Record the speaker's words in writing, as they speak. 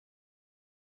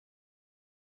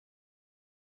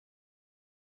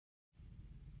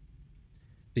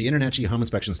The InterNACHI Home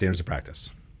Inspection Standards of Practice.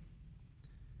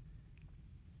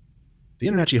 The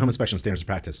InterNACHI Home Inspection Standards of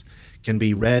Practice can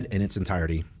be read in its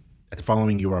entirety at the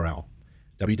following URL: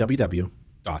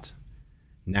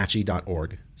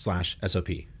 www.nachi.org/SOP,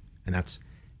 and that's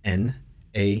nachi.org/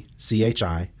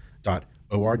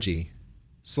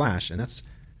 and that's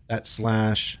that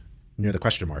slash near the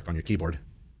question mark on your keyboard,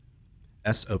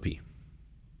 SOP.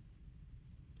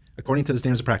 According to the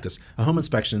Standards of Practice, a home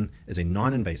inspection is a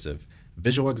non-invasive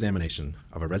visual examination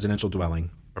of a residential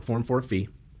dwelling performed for a fee,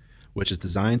 which is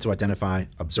designed to identify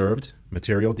observed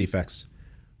material defects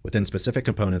within specific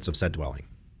components of said dwelling.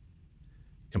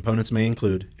 Components may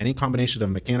include any combination of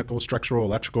mechanical, structural,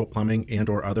 electrical, plumbing,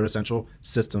 and/or other essential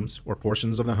systems or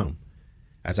portions of the home,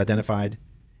 as identified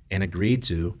and agreed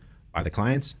to by the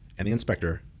client and the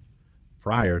inspector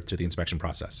prior to the inspection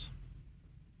process.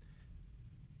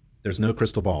 There's no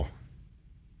crystal ball.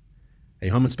 A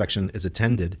home inspection is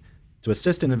intended to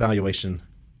assist in evaluation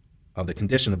of the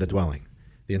condition of the dwelling.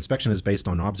 The inspection is based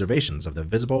on observations of the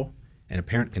visible and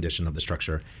apparent condition of the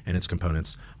structure and its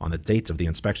components on the date of the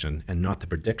inspection, and not the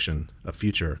prediction of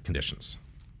future conditions.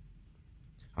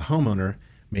 A homeowner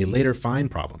may later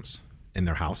find problems in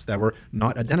their house that were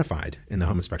not identified in the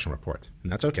home inspection report,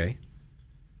 and that's okay.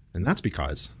 And that's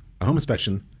because a home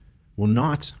inspection will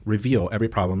not reveal every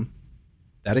problem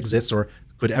that exists or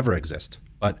could ever exist,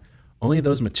 but only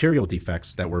those material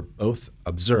defects that were both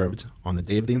observed on the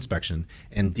day of the inspection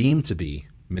and deemed to be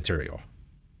material.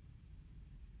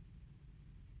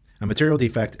 A material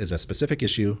defect is a specific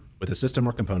issue with a system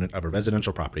or component of a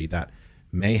residential property that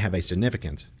may have a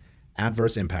significant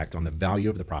adverse impact on the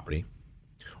value of the property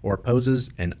or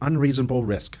poses an unreasonable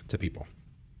risk to people.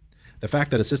 The fact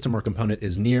that a system or component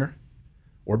is near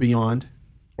or beyond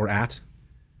or at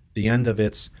the end of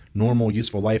its normal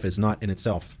useful life is not in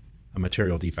itself a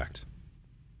material defect.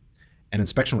 An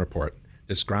inspection report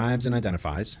describes and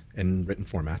identifies, in written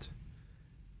format,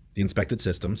 the inspected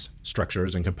systems,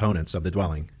 structures, and components of the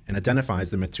dwelling, and identifies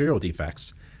the material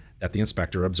defects that the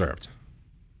inspector observed.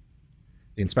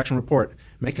 The inspection report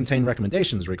may contain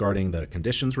recommendations regarding the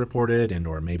conditions reported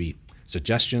and/or maybe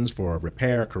suggestions for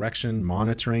repair, correction,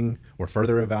 monitoring, or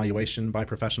further evaluation by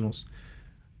professionals,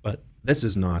 but this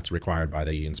is not required by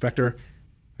the inspector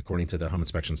according to the Home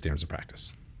Inspection Standards of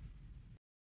Practice.